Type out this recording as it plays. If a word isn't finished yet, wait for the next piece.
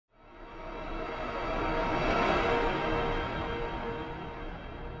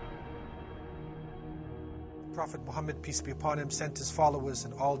Prophet Muhammad, peace be upon him, sent his followers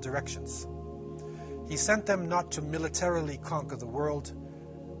in all directions. He sent them not to militarily conquer the world,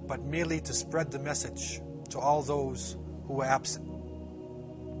 but merely to spread the message to all those who were absent.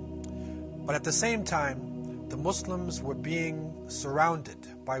 But at the same time, the Muslims were being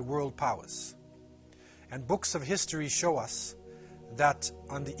surrounded by world powers. And books of history show us that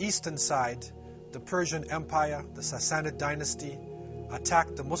on the eastern side, the Persian Empire, the Sassanid dynasty,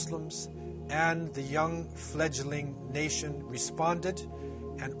 attacked the Muslims, and the young fledgling nation responded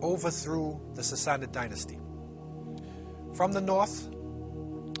and overthrew the Sassanid dynasty. From the north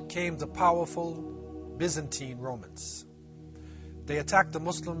came the powerful Byzantine Romans. They attacked the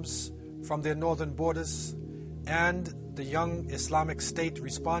Muslims from their northern borders, and the young Islamic state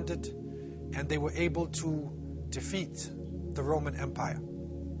responded, and they were able to defeat the Roman Empire.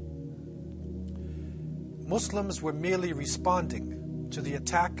 Muslims were merely responding to the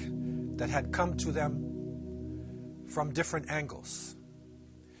attack that had come to them from different angles.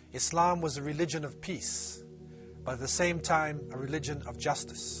 Islam was a religion of peace, but at the same time a religion of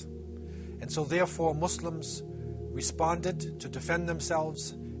justice. And so therefore Muslims responded to defend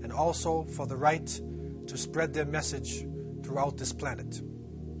themselves and also for the right to spread their message throughout this planet.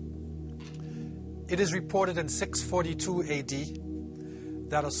 It is reported in 642 AD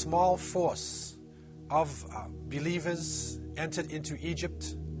that a small force of believers entered into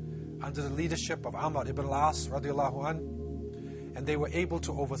Egypt under the leadership of Amr ibn al-As radiallahu an, and they were able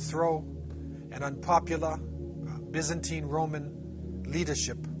to overthrow an unpopular Byzantine Roman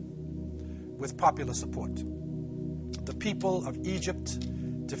leadership with popular support. The people of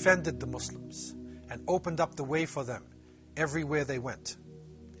Egypt defended the Muslims and opened up the way for them everywhere they went.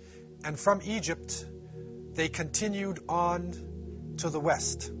 And from Egypt, they continued on to the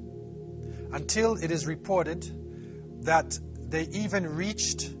west until it is reported that they even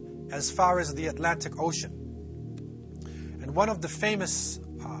reached as far as the Atlantic Ocean. And one of the famous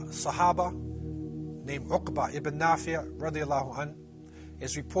Sahaba named Uqba ibn Nafi' radiallahu an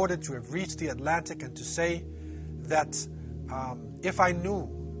is reported to have reached the Atlantic and to say that if I knew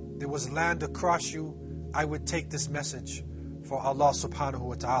there was land across you, I would take this message for Allah subhanahu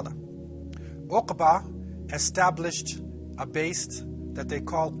wa ta'ala. Uqba established a base that they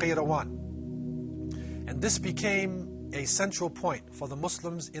call Qayrawan. And this became a central point for the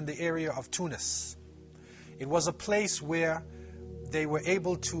Muslims in the area of Tunis. It was a place where they were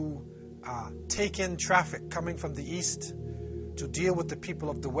able to take in traffic coming from the east, to deal with the people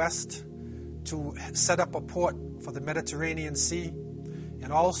of the west, to set up a port for the Mediterranean Sea,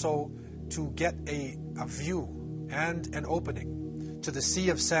 and also to get a view and an opening to the Sea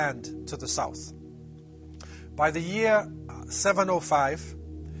of Sand to the south. By the year 705,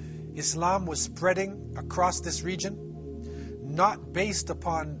 Islam was spreading across this region, not based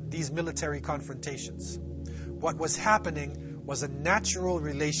upon these military confrontations. What was happening was a natural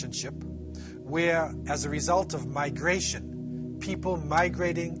relationship where, as a result of migration, people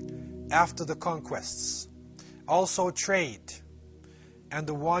migrating after the conquests, also trade, and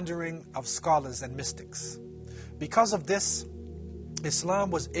the wandering of scholars and mystics. Because of this, Islam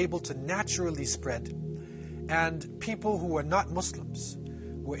was able to naturally spread, and people who were not Muslims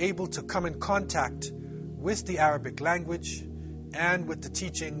were able to come in contact with the Arabic language and with the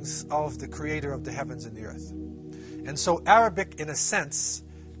teachings of the Creator of the heavens and the earth. And so Arabic, in a sense,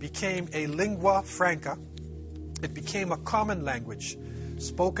 became a lingua franca. It became a common language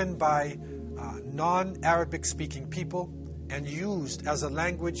spoken by non-Arabic speaking people and used as a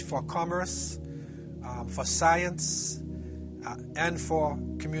language for commerce, for science, and for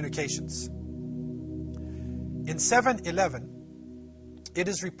communications. In 711, it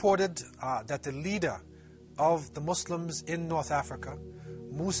is reported that the leader of the Muslims in North Africa,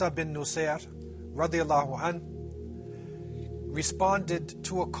 Musa bin Nusayr radiallahu an, responded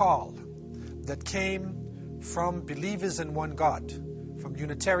to a call that came from believers in one God, from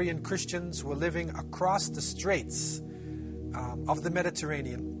Unitarian Christians who were living across the straits of the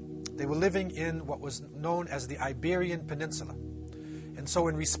Mediterranean. They were living in what was known as the Iberian Peninsula. And so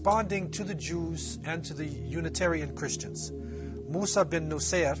in responding to the Jews and to the Unitarian Christians, Musa bin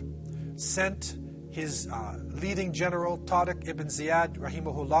Nusayr sent his leading general, Tariq ibn Ziyad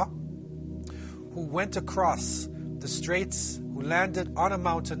rahimahullah, who went across the straits, who landed on a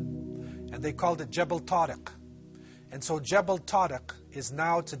mountain, and they called it Jebel Tariq. And so Jebel Tariq is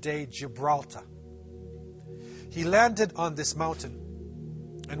now today Gibraltar. He landed on this mountain,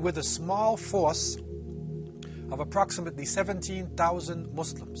 and with a small force of approximately 17,000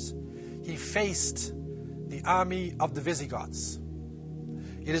 Muslims, he faced the army of the Visigoths.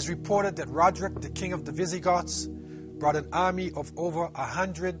 It is reported that Roderick, the king of the Visigoths, brought an army of over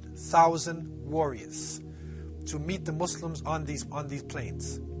 100,000 warriors, to meet the Muslims on these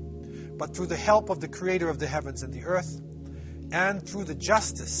plains. But through the help of the Creator of the heavens and the earth, and through the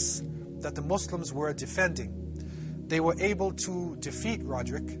justice that the Muslims were defending, they were able to defeat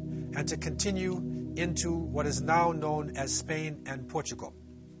Roderick and to continue into what is now known as Spain and Portugal.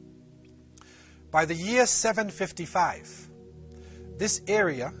 By the year 755, this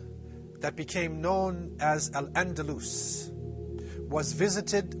area that became known as Al-Andalus was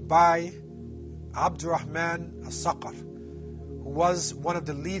visited by Abdurrahman al-Saqar, who was one of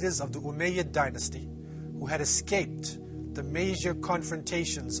the leaders of the Umayyad dynasty, who had escaped the major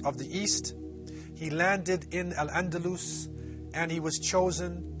confrontations of the East. He landed in Al-Andalus and he was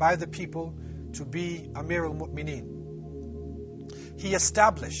chosen by the people to be Amir al-Mu'mineen. He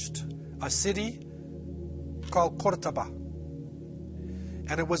established a city called Qurtaba,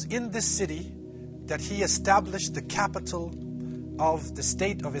 and it was in this city that he established the capital of the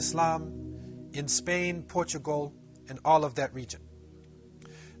State of Islam in Spain, Portugal, and all of that region.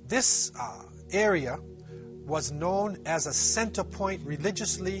 This area was known as a center point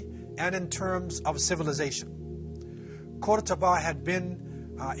religiously and in terms of civilization. Qurtaba had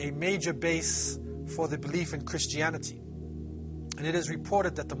been a major base for the belief in Christianity, and it is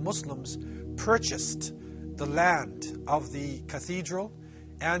reported that the Muslims purchased the land of the cathedral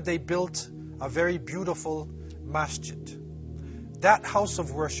and they built a very beautiful masjid. That house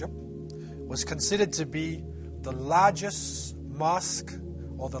of worship was considered to be the largest mosque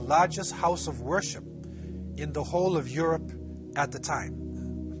or the largest house of worship in the whole of Europe at the time.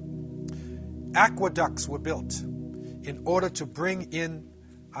 Aqueducts were built in order to bring in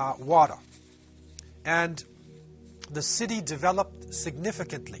water, and the city developed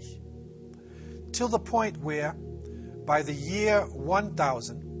significantly till the point where by the year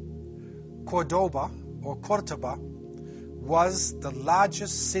 1000, Cordoba or Cordoba was the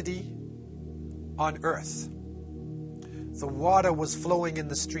largest city on earth. The water was flowing in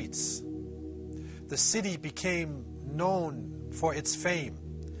the streets. The city became known for its fame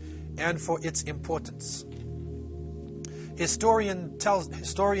and for its importance.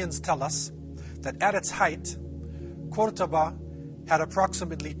 Historians tell us that at its height, Cordoba had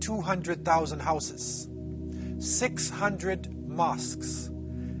approximately 200,000 houses, 600 mosques,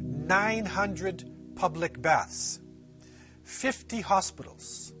 900 public baths, 50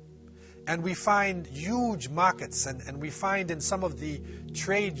 hospitals, and we find huge markets, and we find in some of the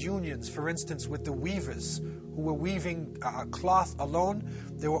trade unions, for instance, with the weavers who were weaving cloth alone,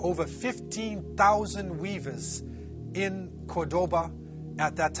 there were over 15,000 weavers in Cordoba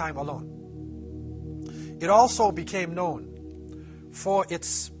at that time alone. It also became known for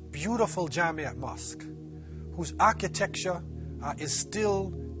its beautiful Jamia mosque, whose architecture is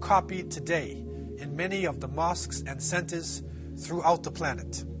still copied today in many of the mosques and centers throughout the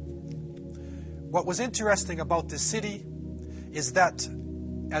planet. What was interesting about this city is that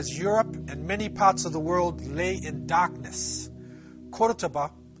as Europe and many parts of the world lay in darkness,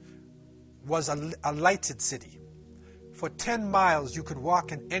 Cordoba was a lighted city. For 10 miles you could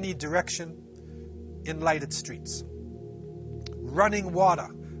walk in any direction in lighted streets. Running water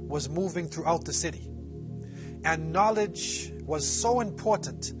was moving throughout the city. And knowledge was so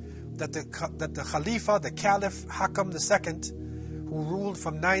important that the Khalifa, the Caliph Hakim II, who ruled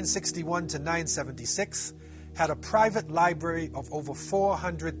from 961 to 976, had a private library of over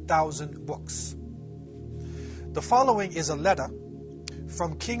 400,000 books. The following is a letter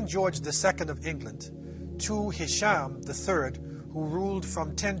from King George II of England to Hisham III, who ruled from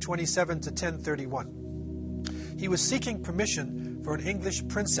 1027 to 1031. He was seeking permission for an English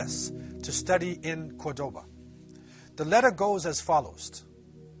princess to study in Cordoba. The letter goes as follows.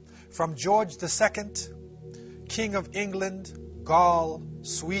 From George II, King of England, Gaul,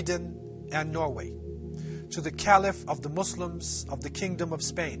 Sweden, and Norway, to the Caliph of the Muslims of the Kingdom of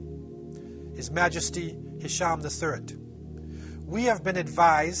Spain, His Majesty Hisham III. We have been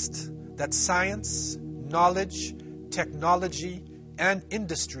advised that science, knowledge, technology, and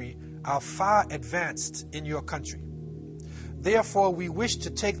industry are far advanced in your country. Therefore, we wish to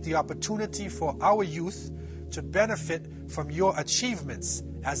take the opportunity for our youth to benefit from your achievements,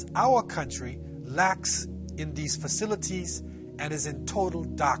 as our country lacks in these facilities and is in total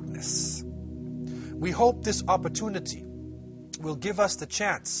darkness. We hope this opportunity will give us the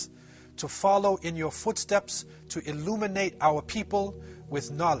chance to follow in your footsteps to illuminate our people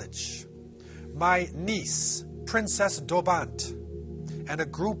with knowledge. My niece, Princess Dobant, and a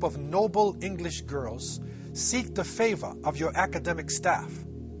group of noble English girls seek the favor of your academic staff,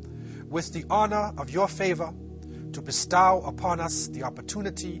 with the honor of your favor to bestow upon us the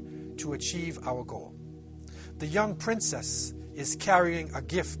opportunity to achieve our goal. The young princess is carrying a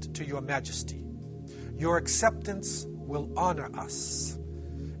gift to your majesty. Your acceptance will honor us.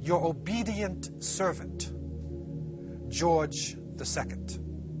 Your obedient servant, George II.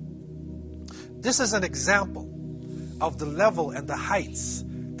 This is an example of the level and the heights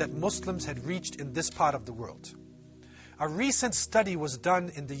that Muslims had reached in this part of the world. A recent study was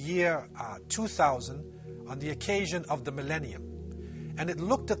done in the year 2000 on the occasion of the millennium, and it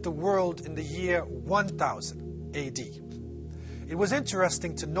looked at the world in the year 1000 AD. It was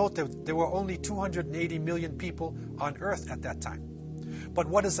interesting to note that there were only 280 million people on earth at that time. But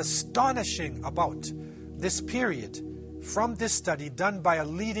what is astonishing about this period, from this study done by a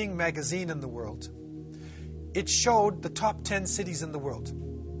leading magazine in the world, it showed the top 10 cities in the world.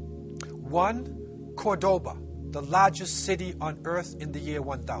 1, Cordoba, the largest city on earth in the year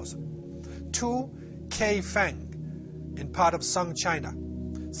 1000. 2, Kaifeng, in part of Sung, China.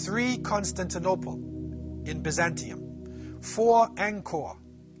 3, Constantinople, in Byzantium. 4, Angkor,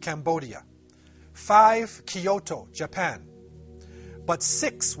 Cambodia. 5, Kyoto, Japan. But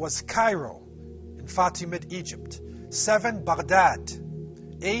 6 was Cairo, in Fatimid, Egypt. 7, Baghdad.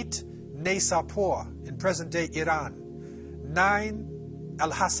 8, Naysapur, in present-day Iran. 9,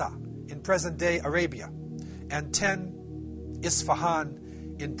 Al-Hassa, in present-day Arabia. And 10,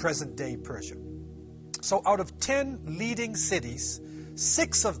 Isfahan, in present-day Persia. So out of 10 leading cities,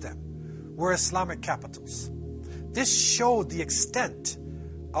 6 of them were Islamic capitals. This showed the extent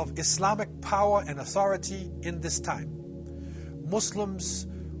of Islamic power and authority in this time. Muslims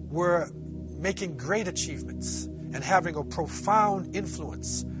were making great achievements and having a profound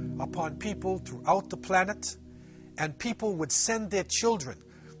influence upon people throughout the planet, and people would send their children.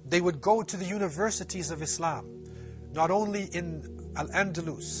 They would go to the universities of Islam, not only in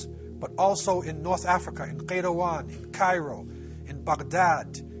Al-Andalus, but also in North Africa, in Qayrawan, in Cairo, in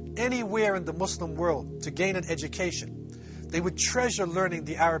Baghdad, anywhere in the Muslim world to gain an education. They would treasure learning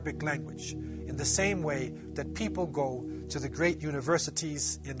the Arabic language in the same way that people go to the great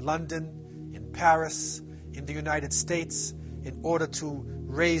universities in London, in Paris, in the United States, in order to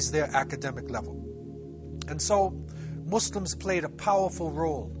raise their academic level. And so Muslims played a powerful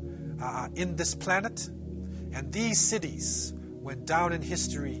role in this planet, and these cities went down in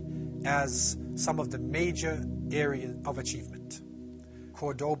history as some of the major areas of achievement.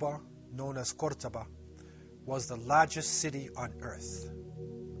 Cordoba, known as Cordoba, was the largest city on earth.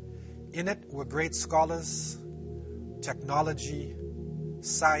 In it were great scholars, technology,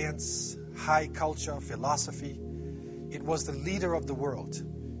 science, high culture, philosophy. It was the leader of the world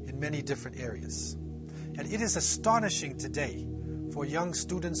in many different areas. And it is astonishing today for young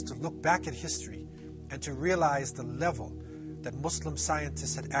students to look back at history and to realize the level that Muslim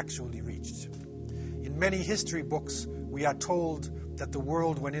scientists had actually reached. In many history books, we are told that the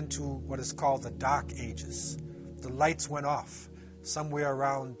world went into what is called the Dark Ages. The lights went off somewhere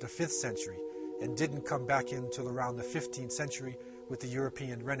around the 5th century and didn't come back in until around the 15th century with the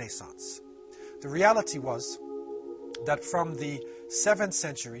European Renaissance. The reality was that from the 7th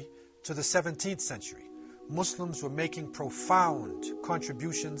century to the 17th century, Muslims were making profound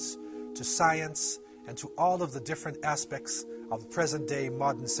contributions to science and to all of the different aspects of present-day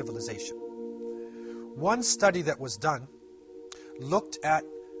modern civilization. One study that was done looked at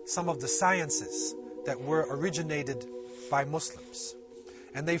some of the sciences that were originated by Muslims,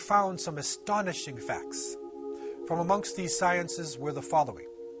 and they found some astonishing facts. From amongst these sciences were the following: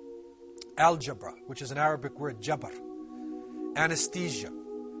 algebra, which is an Arabic word, jabr; anesthesia;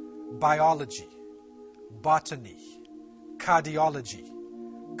 biology; botany; cardiology;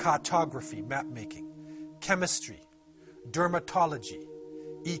 cartography, map making; chemistry; dermatology;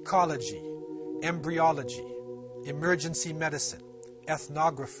 ecology; embryology; emergency medicine;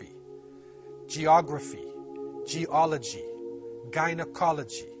 ethnography; geography; geology;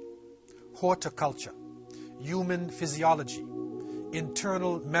 gynecology; horticulture; human physiology;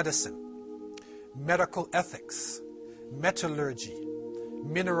 internal medicine; medical ethics; metallurgy;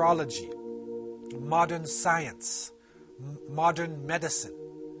 mineralogy; modern science; modern medicine;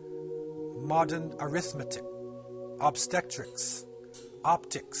 modern arithmetic; obstetrics;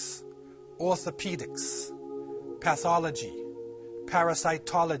 optics; orthopedics; pathology;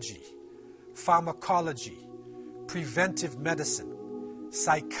 parasitology; pharmacology; preventive medicine;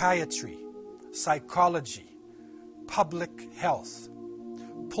 psychiatry; psychology; public health;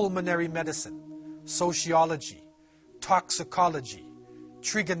 pulmonary medicine; sociology; toxicology;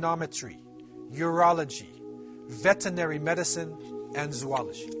 trigonometry; urology; veterinary medicine, and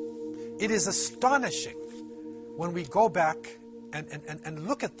zoology. It is astonishing when we go back and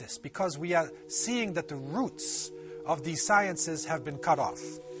look at this, because we are seeing that the roots of these sciences have been cut off.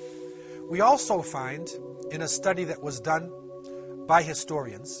 We also find in a study that was done by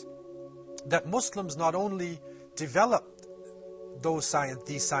historians that Muslims not only developed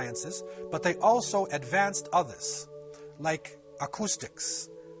these sciences, but they also advanced others, like acoustics,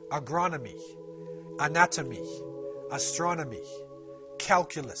 agronomy, anatomy, astronomy,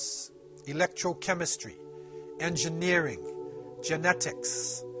 calculus, electrochemistry, engineering,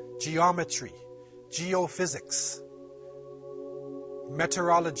 genetics, geometry, geophysics,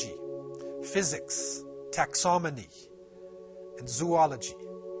 meteorology, physics, taxonomy, and zoology.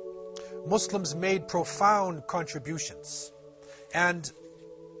 Muslims made profound contributions, and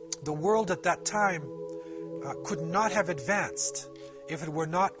the world at that time could not have advanced if it were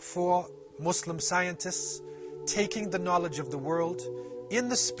not for Muslim scientists taking the knowledge of the world in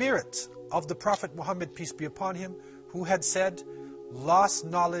the spirit of the Prophet Muhammad, peace be upon him, who had said, lost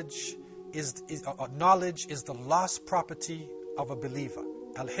knowledge is the lost property of a believer.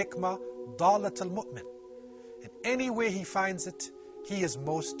 Al-hikmah dalat al-mu'min. In any way he finds it, he is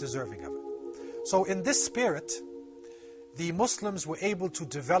most deserving of it. So in this spirit, the Muslims were able to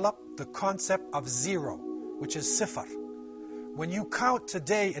develop the concept of zero, which is sifar. When you count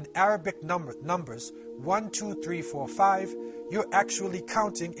today in Arabic numbers, 1, 2, 3, 4, 5, you're actually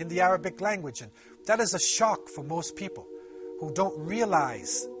counting in the Arabic language. And that is a shock for most people who don't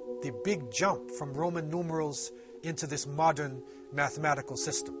realize the big jump from Roman numerals into this modern mathematical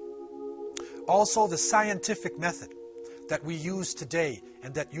system. Also, the scientific method that we use today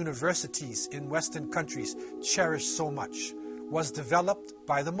and that universities in Western countries cherish so much was developed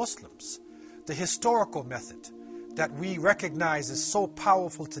by the Muslims. The historical method that we recognize is so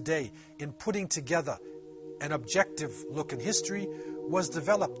powerful today in putting together an objective look in history was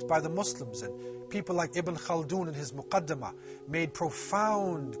developed by the Muslims, and people like Ibn Khaldun in his Muqaddimah made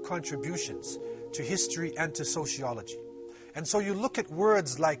profound contributions to history and to sociology. And so you look at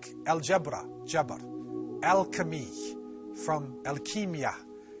words like algebra, jabr, alchemy, from alchemia,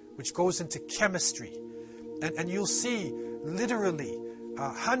 which goes into chemistry, and you'll see literally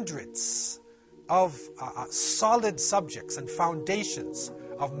hundreds of solid subjects and foundations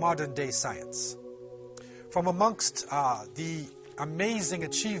of modern day science. From amongst the amazing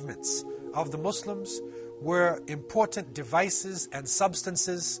achievements of the Muslims were important devices and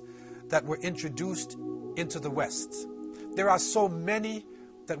substances that were introduced into the West. There are so many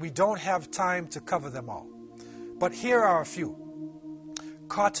that we don't have time to cover them all. But here are a few.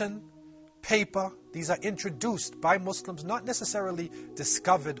 Cotton, paper, these are introduced by Muslims, not necessarily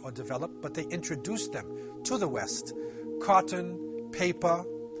discovered or developed, but they introduced them to the West. Cotton, paper,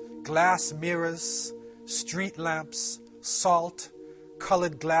 glass mirrors, street lamps, salt,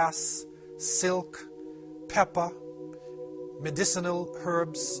 colored glass, silk, pepper, medicinal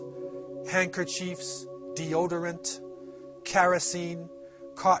herbs, handkerchiefs, deodorant, kerosene,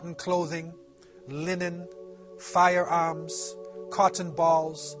 cotton clothing, linen, firearms, cotton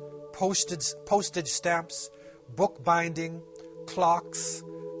balls, postage stamps, book binding, clocks,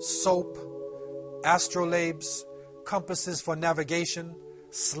 soap, astrolabes, compasses for navigation,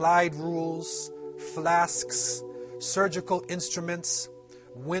 slide rules, flasks, surgical instruments,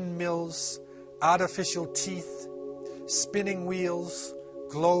 windmills, artificial teeth, spinning wheels,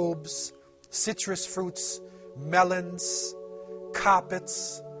 globes, citrus fruits, melons,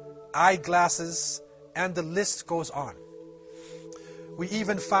 carpets, eyeglasses, and the list goes on. We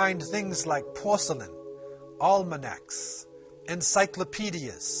even find things like porcelain, almanacs,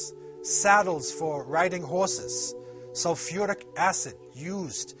 encyclopedias, saddles for riding horses, sulfuric acid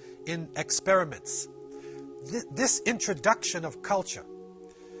used in experiments. This introduction of culture,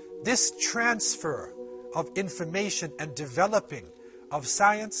 this transfer of information and developing of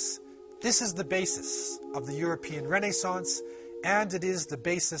science, this is the basis of the European Renaissance, and it is the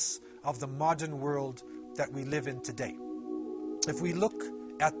basis of the modern world that we live in today. If we look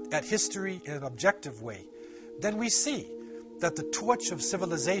at history in an objective way, then we see that the torch of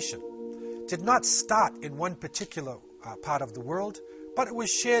civilization did not start in one particular part of the world, but it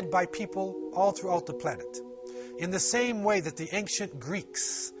was shared by people all throughout the planet. In the same way that the ancient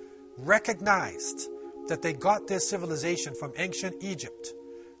Greeks recognized that they got their civilization from ancient Egypt,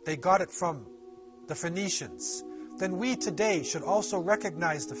 they got it from the Phoenicians, then we today should also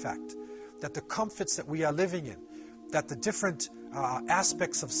recognize the fact that the comforts that we are living in, that the different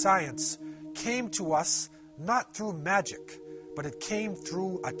aspects of science came to us not through magic, but it came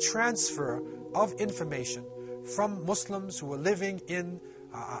through a transfer of information from Muslims who were living in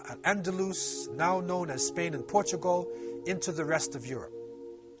Andalus, now known as Spain and Portugal, into the rest of Europe.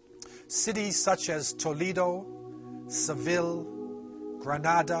 Cities such as Toledo, Seville,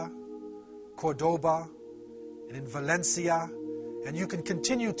 Granada, Cordoba, and in Valencia, and you can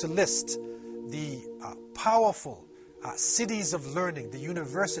continue to list the powerful cities of learning, the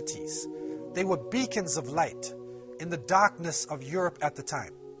universities They were beacons of light in the darkness of Europe at the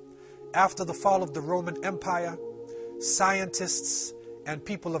time. After the fall of the Roman Empire, scientists and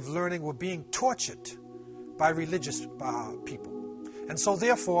people of learning were being tortured by religious people. And so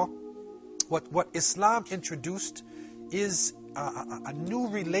therefore, what Islam introduced is a new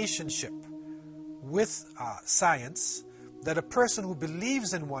relationship with science, that a person who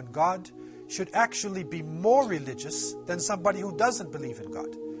believes in one God should actually be more religious than somebody who doesn't believe in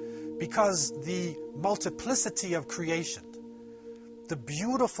God. Because the multiplicity of creation, the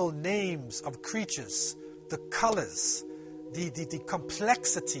beautiful names of creatures, the colors, the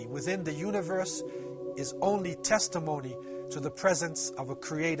complexity within the universe is only testimony to the presence of a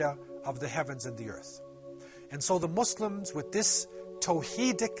creator of the heavens and the earth. And so the Muslims, with this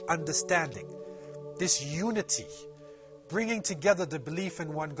Tawheedic understanding, this unity, bringing together the belief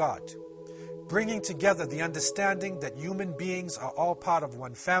in one God, bringing together the understanding that human beings are all part of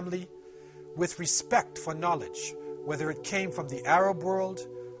one family, with respect for knowledge, whether it came from the Arab world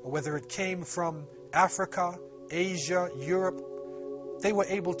or whether it came from Africa, Asia, Europe, they were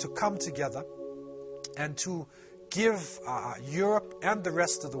able to come together and to give Europe and the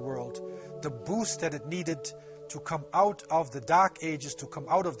rest of the world the boost that it needed to come out of the dark ages, to come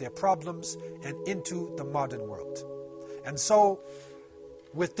out of their problems and into the modern world. And so,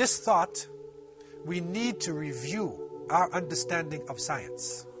 with this thought, we need to review our understanding of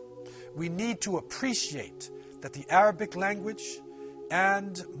science. We need to appreciate that the Arabic language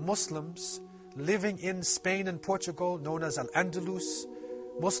and Muslims living in Spain and Portugal, known as Al-Andalus,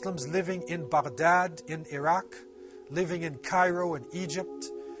 Muslims living in Baghdad in Iraq, living in Cairo in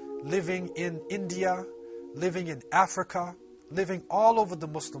Egypt, living in India, living in Africa, living all over the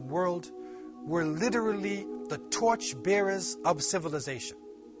Muslim world, were literally the torch bearers of civilization.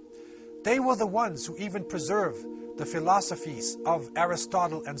 They were the ones who even preserved the philosophies of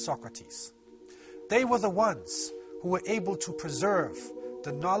Aristotle and Socrates. They were the ones who were able to preserve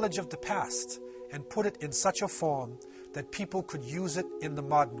the knowledge of the past and put it in such a form that people could use it in the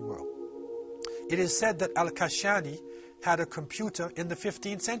modern world. It is said that Al-Kashani had a computer in the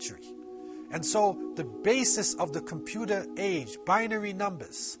 15th century. And so the basis of the computer age, binary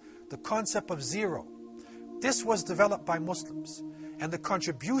numbers, the concept of zero, this was developed by Muslims. And the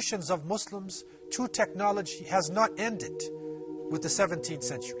contributions of Muslims to technology has not ended with the 17th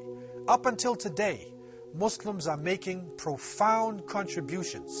century. Up until today, Muslims are making profound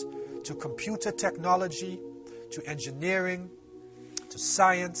contributions to computer technology, to engineering, to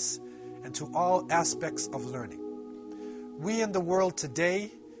science, and to all aspects of learning. We in the world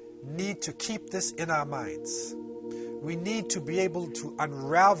today need to keep this in our minds. We need to be able to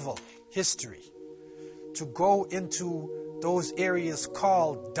unravel history, to go into those areas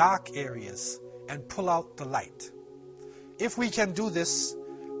called dark areas and pull out the light. If we can do this,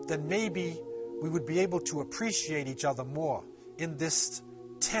 then maybe we would be able to appreciate each other more in this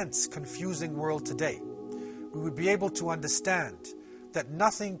tense, confusing world today. We would be able to understand that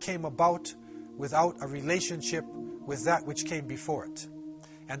nothing came about without a relationship with that which came before it,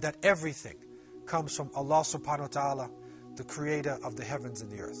 and that everything comes from Allah subhanahu wa ta'ala, the creator of the heavens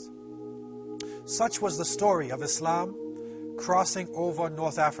and the earth. Such was the story of Islam crossing over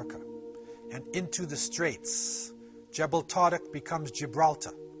North Africa and into the straits. Jebel Tariq becomes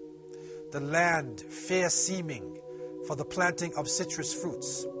Gibraltar, the land fair seeming for the planting of citrus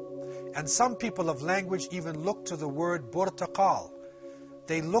fruits. And some people of language even look to the word Burtaqal.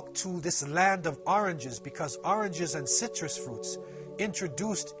 They look to this land of oranges because oranges and citrus fruits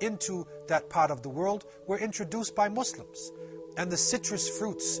introduced into that part of the world were introduced by Muslims. And the citrus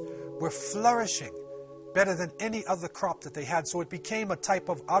fruits were flourishing better than any other crop that they had. So it became a type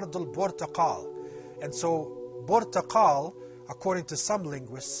of Ardul Burtaqal. And so Burtaqal, according to some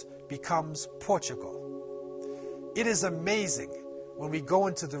linguists, becomes Portugal. It is amazing when we go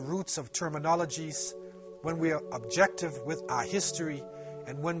into the roots of terminologies, when we are objective with our history,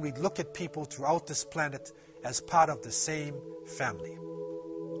 and when we look at people throughout this planet as part of the same family.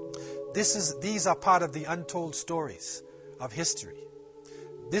 These are part of the untold stories of history.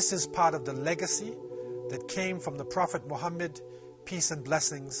 This is part of the legacy that came from the Prophet Muhammad, peace and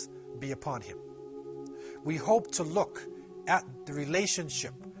blessings be upon him. We hope to look at the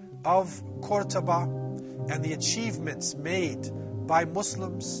relationship of Cordoba and the achievements made by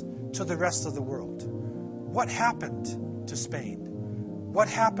Muslims to the rest of the world. What happened to Spain? What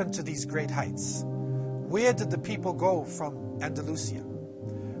happened to these great heights? Where did the people go from Andalusia?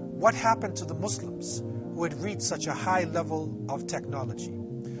 What happened to the Muslims who had reached such a high level of technology?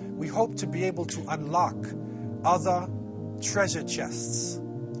 We hope to be able to unlock other treasure chests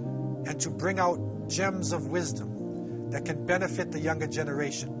and to bring out gems of wisdom that can benefit the younger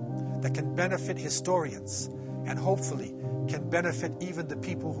generation, that can benefit historians and hopefully can benefit even the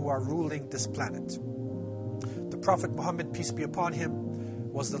people who are ruling this planet. The Prophet Muhammad, peace be upon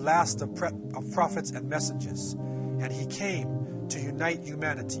him, was the last of prophets and messengers, and he came to unite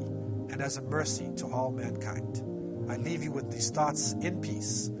humanity and as a mercy to all mankind. I leave you with these thoughts in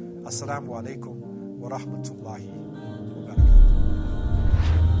peace. Assalamu alaikum wa rahmatullahi wa barakatuh.